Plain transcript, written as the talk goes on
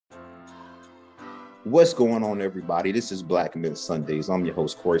What's going on, everybody? This is Black Men Sundays. I'm your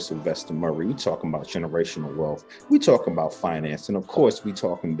host, Corey Sylvester Murray. We talking about generational wealth. We talking about finance. And of course, we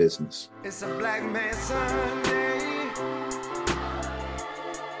talking business. It's a Black Man Sunday.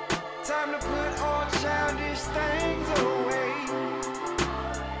 Time to put all childish things away.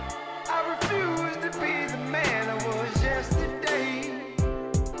 I refuse to be the man I was yesterday.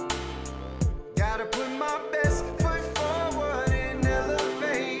 Gotta put my best foot forward and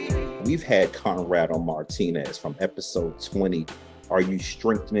elevate. We've had Conrado Martinez from episode 20. Are you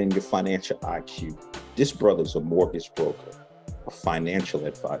strengthening your financial IQ? This brother's a mortgage broker, a financial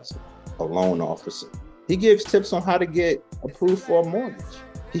advisor, a loan officer. He gives tips on how to get approved for a mortgage.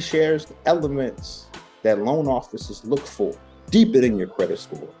 He shares the elements that loan officers look for deeper than your credit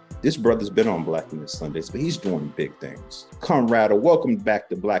score. This brother's been on Black Men Sundays, but he's doing big things. Conrado, welcome back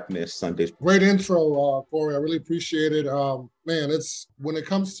to Black Men Sundays. Great intro, Corey. I really appreciate it. Man, it's when it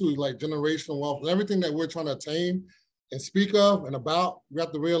comes to like generational wealth and everything that we're trying to attain and speak of and about, we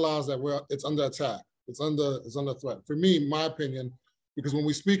have to realize that it's under attack. It's under threat. For me, my opinion, because when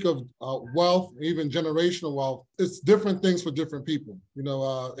we speak of wealth, even generational wealth, it's different things for different people,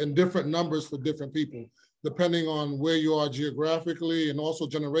 and different numbers for different people, depending on where you are geographically and also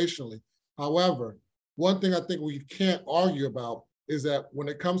generationally. However, one thing I think we can't argue about is that when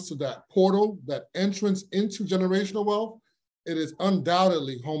it comes to that portal, that entrance into generational wealth, it is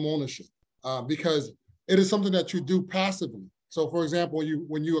undoubtedly home ownership because it is something that you do passively. So for example,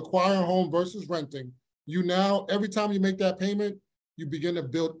 when you acquire a home versus renting, you now, every time you make that payment, you begin to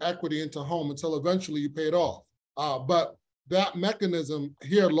build equity into home until eventually you pay it off. But that mechanism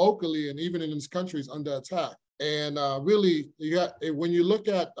here locally and even in this country is under attack. And really, when you look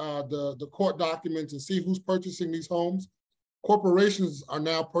at the court documents and see who's purchasing these homes, corporations are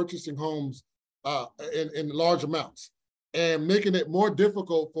now purchasing homes in large amounts and making it more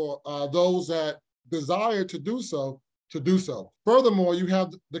difficult for those that desire to do so. Furthermore, you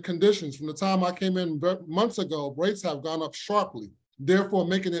have the conditions. From the time I came in months ago, rates have gone up sharply, therefore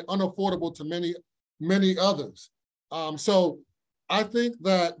making it unaffordable to many others. So I think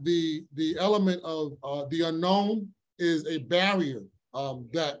that the element of the unknown is a barrier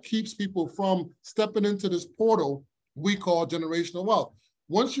that keeps people from stepping into this portal we call generational wealth.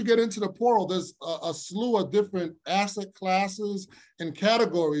 Once you get into the portal, there's a slew of different asset classes and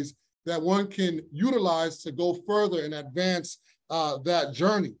categories that one can utilize to go further and advance that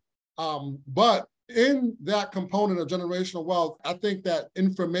journey. But in that component of generational wealth, I think that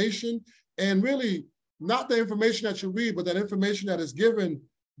information, and really not the information that you read, but that information that is given,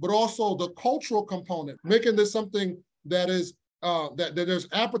 but also the cultural component, making this something that is, that there's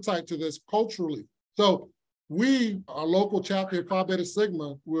appetite to this culturally. So our local chapter at Phi Beta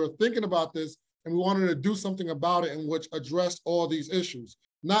Sigma, we were thinking about this and we wanted to do something about it in which addressed all these issues.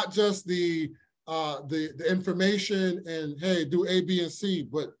 Not just the information and, hey, do A, B, and C,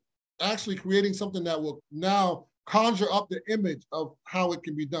 but actually creating something that will now conjure up the image of how it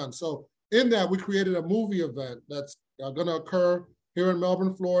can be done. So in that, we created a movie event that's going to occur here in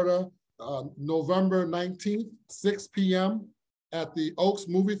Melbourne, Florida, November 19th, 6 p.m. at the Oaks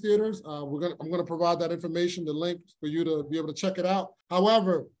Movie Theaters. I'm going to provide that information, the link for you to be able to check it out.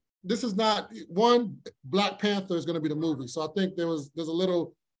 However, this is not one. Black Panther is going to be the movie, so I think there's a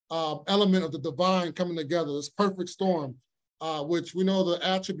little element of the divine coming together. This perfect storm, which we know the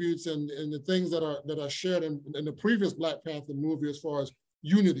attributes and the things that are shared in the previous Black Panther movie as far as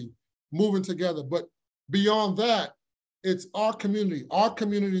unity, moving together. But beyond that, it's our community. Our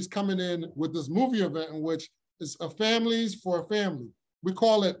community is coming in with this movie event in which it's a families for a family. We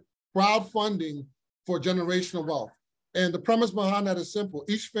call it crowdfunding for generational wealth. And the premise behind that is simple.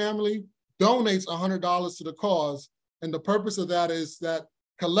 Each family donates $100 to the cause. And the purpose of that is that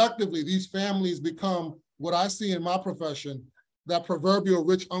collectively, these families become what I see in my profession, that proverbial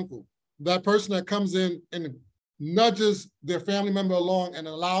rich uncle, that person that comes in and nudges their family member along and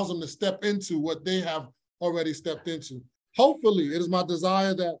allows them to step into what they have already stepped into. Hopefully, it is my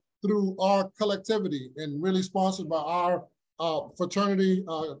desire that through our collectivity and really sponsored by our fraternity,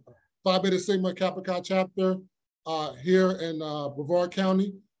 Phi Beta Sigma Kappa Chi chapter here in Brevard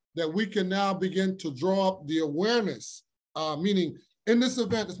County, that we can now begin to draw up the awareness, meaning in this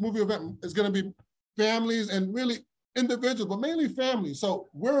event, this movie event is going to be families and really individuals, but mainly families. So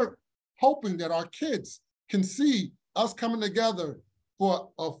we're hoping that our kids can see us coming together for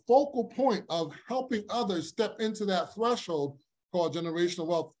a focal point of helping others step into that threshold called generational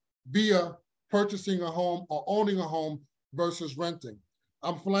wealth via purchasing a home or owning a home versus renting.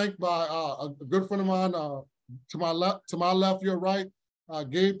 I'm flanked by a good friend of mine, to my left, your right,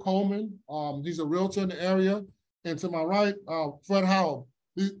 Gabe Coleman. He's a realtor in the area. And to my right, Fred Howell.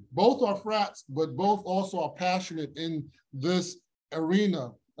 both are frats, but both also are passionate in this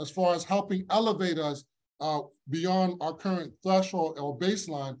arena as far as helping elevate us beyond our current threshold or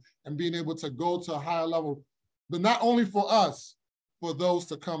baseline and being able to go to a higher level, but not only for us, for those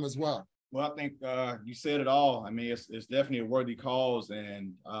to come as well. Well, I think you said it all. I mean, it's definitely a worthy cause.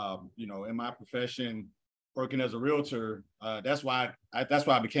 And, you know, in my profession, working as a realtor, that's why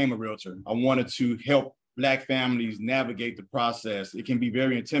I became a realtor. I wanted to help Black families navigate the process. It can be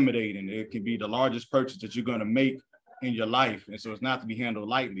very intimidating. It can be the largest purchase that you're going to make in your life. And so it's not to be handled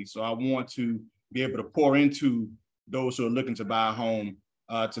lightly. So I want to be able to pour into those who are looking to buy a home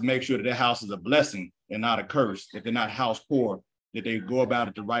to make sure that their house is a blessing and not a curse, that they're not house poor, that they go about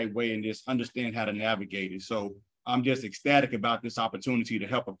it the right way and just understand how to navigate it. So I'm just ecstatic about this opportunity to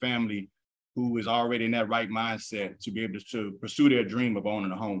help a family who is already in that right mindset to be able to pursue their dream of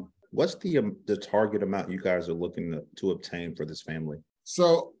owning a home. What's the target amount you guys are looking to obtain for this family?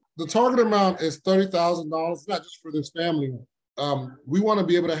 So the target amount is $30,000, not just for this family. We want to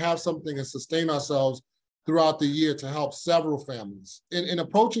be able to have something and sustain ourselves throughout the year to help several families. In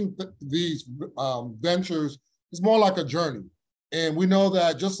approaching these ventures, it's more like a journey. And we know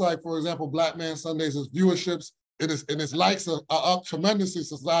that just like, for example, Black Man Sundays' viewerships and its likes are up tremendously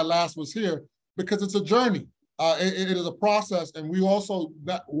since I last was here, because it's a journey. It is a process, and we also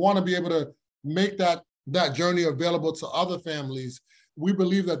want to be able to make that journey available to other families. We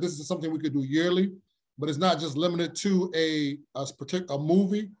believe that this is something we could do yearly, but it's not just limited to a particular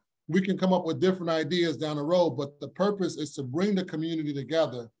movie. We can come up with different ideas down the road, but the purpose is to bring the community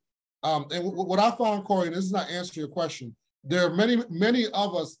together. And what I found, Corey, and this is not answering your question, there are many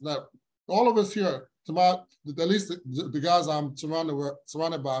of us, that all of us here, at least the guys I'm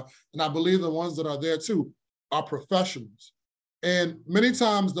surrounded by, and I believe the ones that are there too, are professionals. And many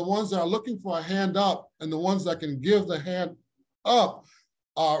times the ones that are looking for a hand up and the ones that can give the hand up,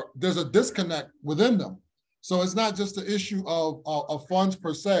 there's a disconnect within them. So it's not just the issue of funds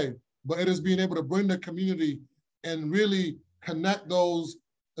per se, but it is being able to bring the community and really connect those,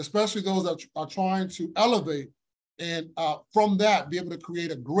 especially those that are trying to elevate, and from that be able to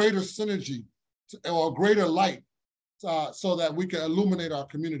create a greater synergy or a greater light so that we can illuminate our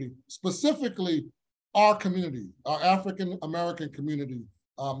community, specifically our community, our African-American community,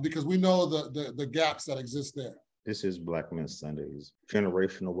 because we know the gaps that exist there. This is Black Men Sundays.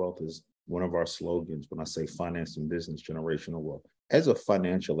 Generational wealth is one of our slogans when I say finance and business, generational wealth. As a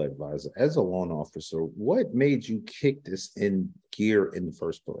financial advisor, as a loan officer, what made you kick this in gear in the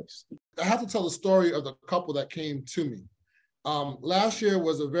first place? I have to tell the story of the couple that came to me. Last year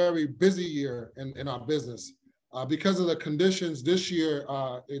was a very busy year in our business. Because of the conditions this year,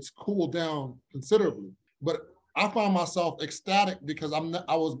 it's cooled down considerably. But I found myself ecstatic because I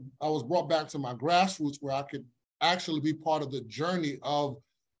was brought back to my grassroots, where I could actually be part of the journey of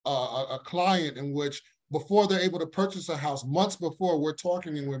a client, in which before they're able to purchase a house, months before, we're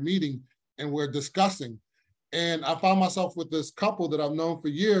talking and we're meeting and we're discussing. And I found myself with this couple that I've known for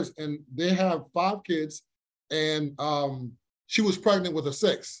years, and they have 5 kids, and she was pregnant with a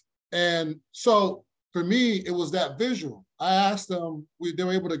 6th. And so for me, it was that visual. I asked them, they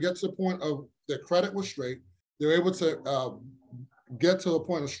were able to get to the point of their credit was straight. They were able to get to a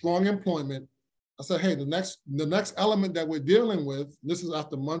point of strong employment. I said, hey, the next element that we're dealing with, this is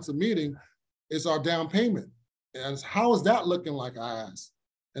after months of meeting, is our down payment. And how is that looking like, I asked.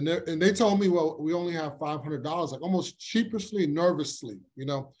 And they told me, well, we only have $500, like almost sheepishly, nervously, you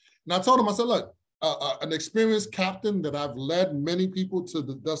know. And I told them, I said, look, an experienced captain that I've led many people to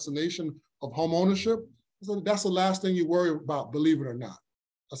the destination of home ownership, I said, that's the last thing you worry about, believe it or not.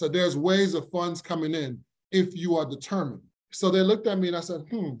 I said, there's ways of funds coming in if you are determined. So they looked at me and I said,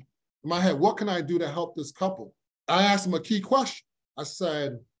 in my head, what can I do to help this couple? I asked them a key question. I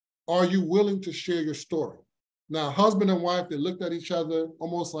said, are you willing to share your story? Now, husband and wife, they looked at each other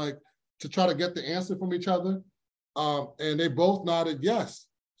almost like to try to get the answer from each other. And they both nodded yes.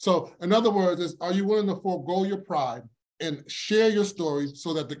 So in other words, are you willing to forego your pride and share your story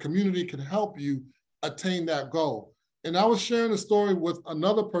so that the community can help you attain that goal? And I was sharing a story with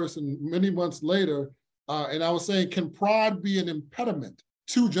another person many months later, and I was saying, can pride be an impediment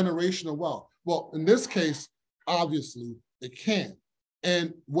to generational wealth? Well, in this case, obviously it can.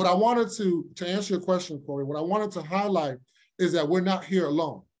 And what I wanted to answer your question, Corey, what I wanted to highlight is that we're not here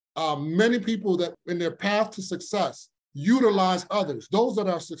alone. Many people that in their path to success utilize others, those that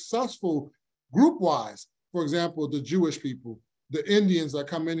are successful group-wise, for example, the Jewish people, the Indians that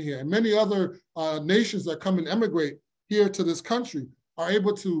come in here, and many other nations that come and emigrate here to this country are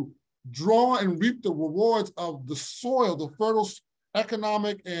able to draw and reap the rewards of the soil, the fertile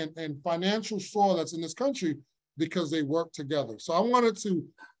economic and financial soil that's in this country, because they work together. So I wanted to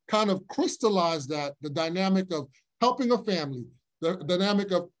kind of crystallize that, the dynamic of helping a family, the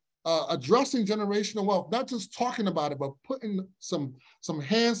dynamic of addressing generational wealth, not just talking about it, but putting some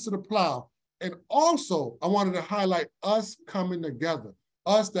hands to the plow. And also, I wanted to highlight us coming together,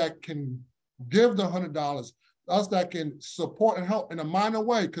 us that can give the $100, us that can support and help in a minor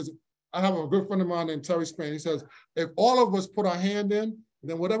way. Because I have a good friend of mine named Terry Spain. He says, if all of us put our hand in,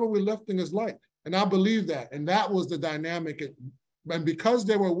 then whatever we're lifting is light. And I believe that. And that was the dynamic. And because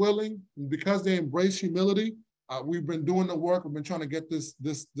they were willing, and because they embraced humility, we've been doing the work. We've been trying to get this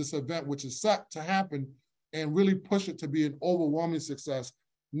event, which is set to happen, and really push it to be an overwhelming success,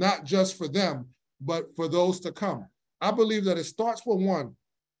 not just for them, but for those to come. I believe that it starts with one,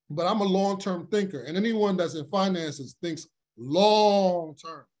 but I'm a long-term thinker, and anyone that's in finances thinks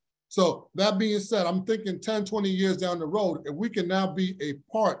long-term. So that being said, I'm thinking 10, 20 years down the road, if we can now be a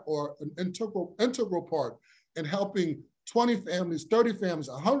part or an integral part in helping 20 families, 30 families,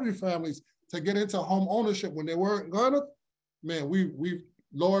 100 families to get into home ownership when they weren't gonna, man,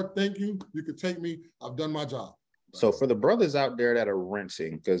 Lord, thank you. You could take me. I've done my job. So for the brothers out there that are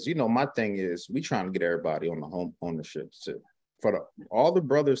renting, because, you know, my thing is we trying to get everybody on the home ownership too. For all the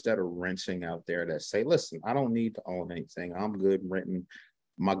brothers that are renting out there that say, listen, I don't need to own anything. I'm good renting.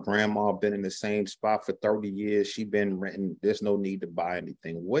 My grandma been in the same spot for 30 years. She been renting. There's no need to buy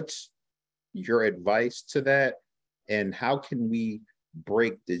anything. What's your advice to that? And how can we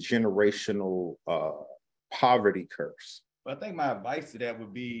break the generational poverty curse? Well, I think my advice to that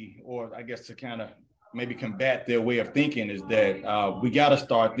would be, or I guess to kind of maybe combat their way of thinking, is that we got to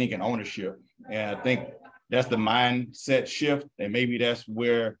start thinking ownership. And I think that's the mindset shift. And maybe that's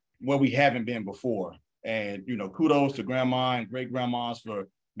where we haven't been before. And, you know, kudos to grandma and great grandmas for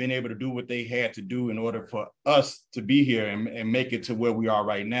being able to do what they had to do in order for us to be here and make it to where we are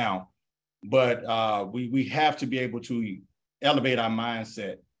right now. But we have to be able to elevate our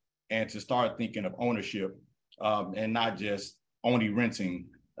mindset and to start thinking of ownership and not just only renting.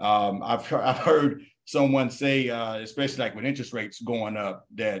 I've heard someone say, especially like with interest rates going up,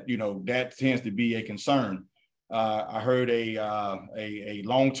 that, you know, that tends to be a concern. I heard a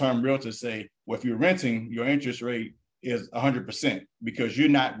long-term realtor say, well, if you're renting, your interest rate is 100% because you're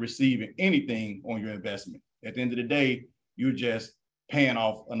not receiving anything on your investment. At the end of the day, you're just paying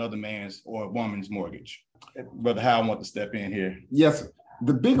off another man's or a woman's mortgage. Brother Howard, I want to step in here. Yes,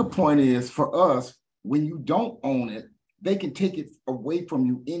 the bigger point is for us, when you don't own it, they can take it away from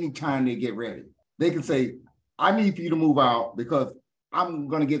you anytime they get ready. They can say, I need for you to move out because I'm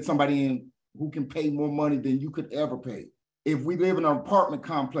going to get somebody in who can pay more money than you could ever pay. If we live in an apartment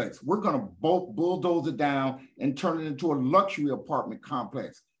complex, we're going to bulldoze it down and turn it into a luxury apartment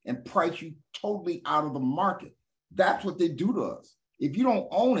complex and price you totally out of the market. That's what they do to us. If you don't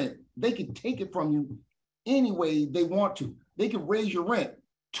own it, they can take it from you any way they want to. They can raise your rent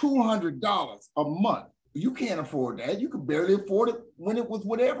 $200 a month. You can't afford that. You could barely afford it when it was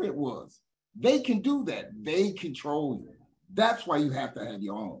whatever it was. They can do that. They control you. That's why you have to have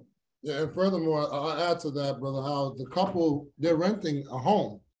your own. Yeah, and furthermore, I'll add to that, Brother Howard, the couple, they're renting a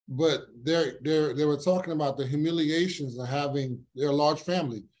home, but they were talking about the humiliations of having their large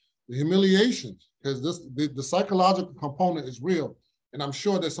family, the humiliations, because the psychological component is real. And I'm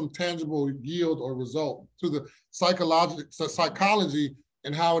sure there's some tangible yield or result to the psychology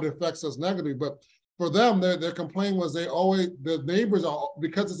and how it affects us negatively. But for them, their complaint was the neighbors are,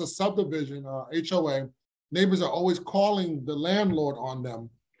 because it's a subdivision, HOA, neighbors are always calling the landlord on them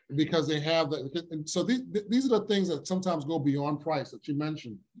because they have that. And so these are the things that sometimes go beyond price that you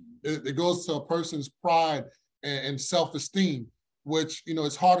mentioned. It goes to a person's pride and self-esteem, which, you know,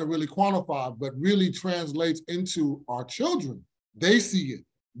 it's hard to really quantify, but really translates into our children. They see it,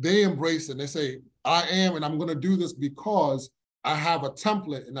 they embrace it, and they say, I am, and I'm going to do this because I have a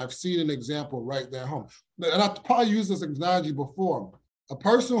template and I've seen an example right there at home. And I've probably used this analogy before. A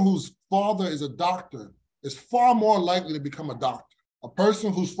person whose father is a doctor is far more likely to become a doctor. A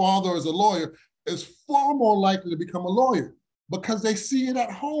person whose father is a lawyer is far more likely to become a lawyer because they see it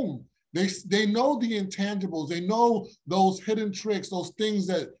at home. They know the intangibles. They know those hidden tricks, those things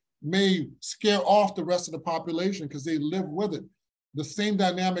that may scare off the rest of the population because they live with it. The same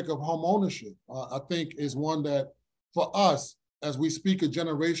dynamic of home ownership, I think, is one that for us, as we speak of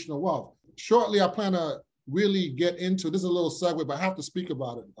generational wealth, shortly I plan to really get into, this is a little segue, but I have to speak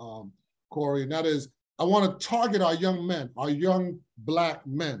about it, Corey, and that is, I want to target our young men, our young Black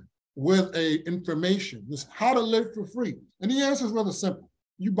men with information, this how to live for free. And the answer is rather simple.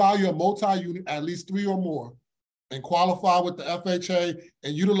 You buy your multi-unit, at least 3 or more, and qualify with the FHA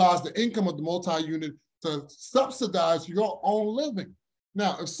and utilize the income of the multi-unit to subsidize your own living.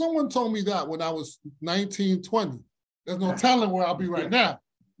 Now, if someone told me that when I was 19, 20, there's no telling where I'll be right now.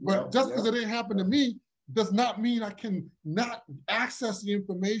 But just because it didn't happen to me does not mean I can not access the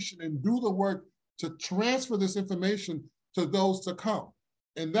information and do the work to transfer this information to those to come.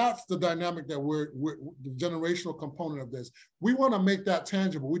 And that's the dynamic that we're the generational component of this. We want to make that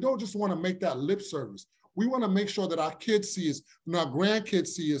tangible. We don't just want to make that lip service. We want to make sure that our kids see us and our grandkids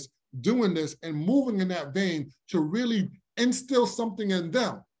see us doing this and moving in that vein to really instill something in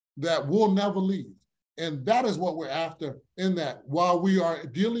them that will never leave. And that is what we're after in that, while we are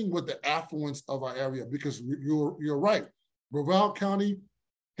dealing with the affluence of our area, because you're right. Brevard County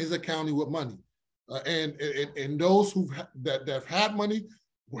is a county with money. And those that have had money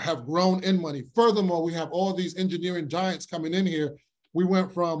have grown in money. Furthermore, we have all these engineering giants coming in here. We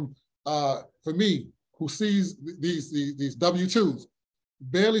went from, for me, who sees these W-2s,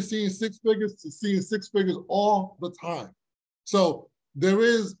 barely seeing six figures to seeing six figures all the time. So there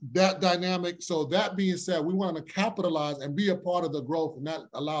is that dynamic. So that being said, we want to capitalize and be a part of the growth, and that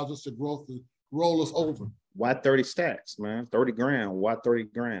allows us to grow to roll us over. Why 30 stacks, man? 30 grand. Why 30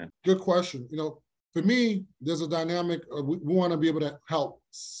 grand? Good question. You know, for me, there's a dynamic. We want to be able to help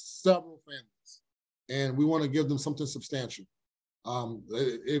several families, and we want to give them something substantial.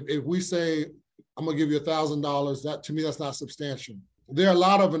 If we say, I'm gonna give you $1,000, that to me, that's not substantial. There are a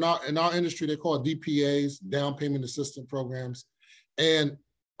lot of, in our industry, they call it DPAs, down payment assistance programs. And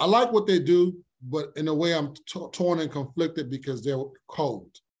I like what they do, but in a way I'm torn and conflicted because they're cold.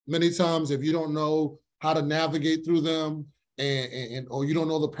 Many times, if you don't know how to navigate through them or you don't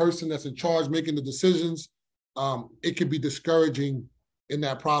know the person that's in charge making the decisions, it can be discouraging in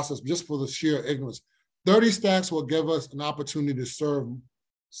that process just for the sheer ignorance. 30 stacks will give us an opportunity to serve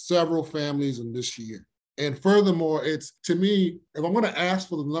several families in this year. And furthermore, it's, to me, if I'm going to ask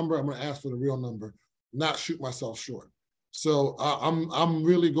for the number, I'm going to ask for the real number, not shoot myself short. So I'm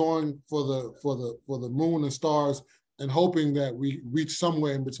really going for the moon and stars and hoping that we reach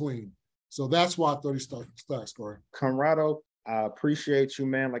somewhere in between. So that's why 30 stacks, Corey. Conrado, I appreciate you,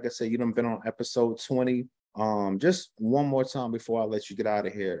 man. Like I said, you done been on episode 20. Just one more time before I let you get out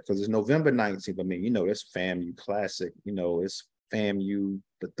of here, because it's November 19th. I mean, you know, it's FAMU Classic. You know, it's FAMU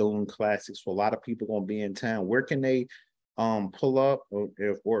Bethune Classics. So a lot of people gonna be in town. Where can they pull up,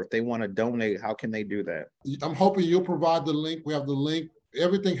 or if they want to donate, how can they do that? I'm hoping you'll provide the link. We have the link.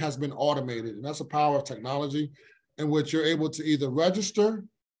 Everything has been automated, and that's the power of technology, in which you're able to either register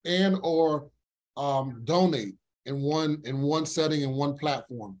and or donate in one setting, in one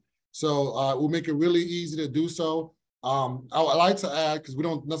platform. So we'll make it really easy to do so. I would like to add, because we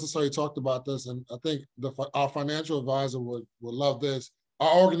don't necessarily talk about this, and I think our financial advisor would love this.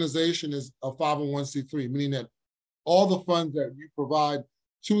 Our organization is a 501c3, meaning that all the funds that you provide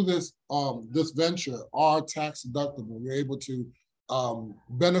to this venture are tax deductible. You're able to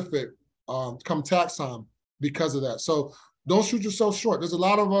benefit come tax time because of that. So don't shoot yourself short. There's a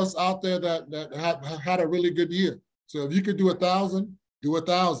lot of us out there that have had a really good year. So if you could do 1,000, do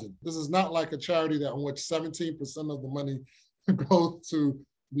 1,000. This is not like a charity that on which 17% of the money goes to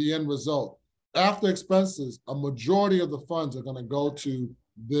the end result. After expenses, a majority of the funds are going to go to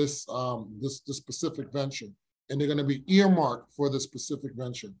this specific venture, and they're going to be earmarked for this specific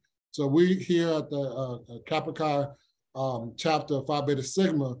venture. So we here at the Kappa Chi chapter Phi Beta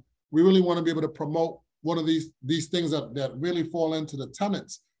Sigma, we really want to be able to promote one of these things that really fall into the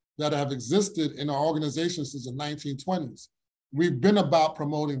tenets that have existed in our organization since the 1920s. We've been about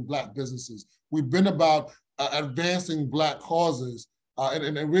promoting Black businesses. We've been about advancing Black causes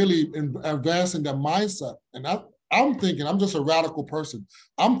and really advancing their mindset. And I'm thinking, I'm just a radical person.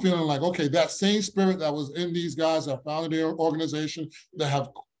 I'm feeling like, okay, that same spirit that was in these guys that founded their organization, that have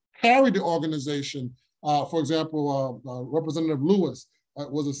carried the organization. For example, Representative Lewis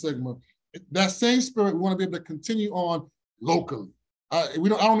was a Sigma. That same spirit, we want to be able to continue on locally. I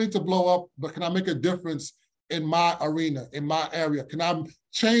don't need to blow up, but can I make a difference in my arena, in my area? Can I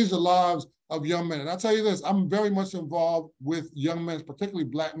change the lives of young men? And I'll tell you this, I'm very much involved with young men, particularly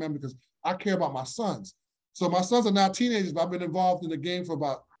Black men, because I care about my sons. So my sons are now teenagers, but I've been involved in the game for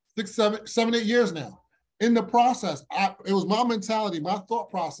about 7, 8 years now. In the process, it was my mentality, my thought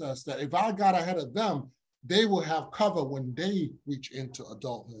process, that if I got ahead of them, they will have cover when they reach into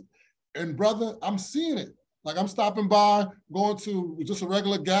adulthood. And brother, I'm seeing it. Like, I'm stopping by, going to just a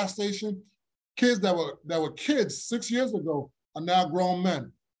regular gas station. Kids that were kids 6 years ago are now grown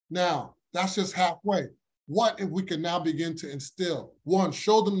men. Now, that's just halfway. What if we can now begin to instill? One,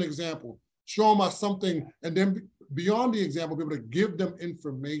 show them an example, show them something, and then beyond the example, be able to give them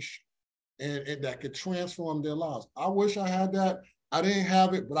information and that could transform their lives. I wish I had that. I didn't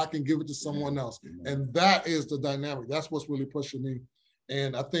have it, but I can give it to someone else. And that is the dynamic. That's what's really pushing me.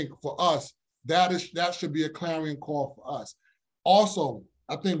 And I think for us, that should be a clarion call for us. Also,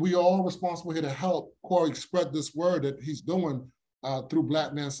 I think we are all responsible here to help Corey spread this word that he's doing through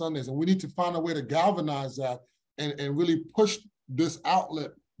Black Man Sundays. And we need to find a way to galvanize that and really push this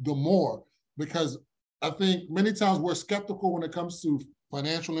outlet the more, because I think many times we're skeptical when it comes to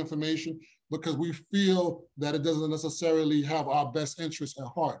financial information because we feel that it doesn't necessarily have our best interest at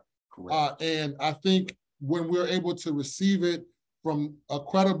heart. And I think when we're able to receive it from a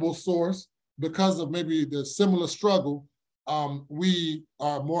credible source because of maybe the similar struggle, we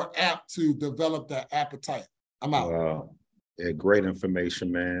are more apt to develop that appetite. I'm out. Wow. Yeah, great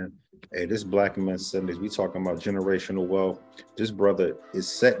information, man. Hey, this Black Men Sundays, we talking about generational wealth. This brother is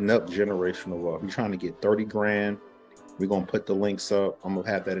setting up generational wealth. He's trying to get 30 grand. We're going to put the links up. I'm going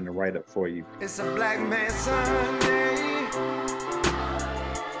to have that in the write-up for you. It's a Black Man Sunday.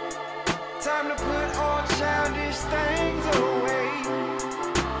 Time to put all childish things away.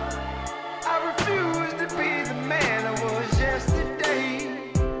 I refuse to be the man I was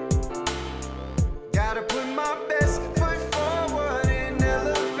yesterday. Gotta put my best foot forward and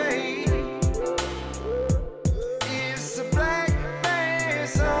elevate. It's a Black Man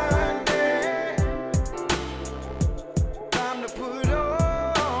Sunday. Time to put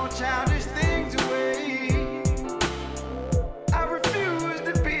all childish things away. I refuse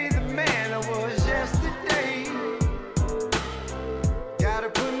to be the man I was yesterday. Gotta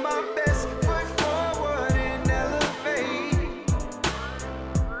put my best foot forward and elevate.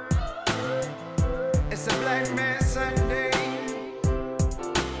 It's a Black Man Sunday.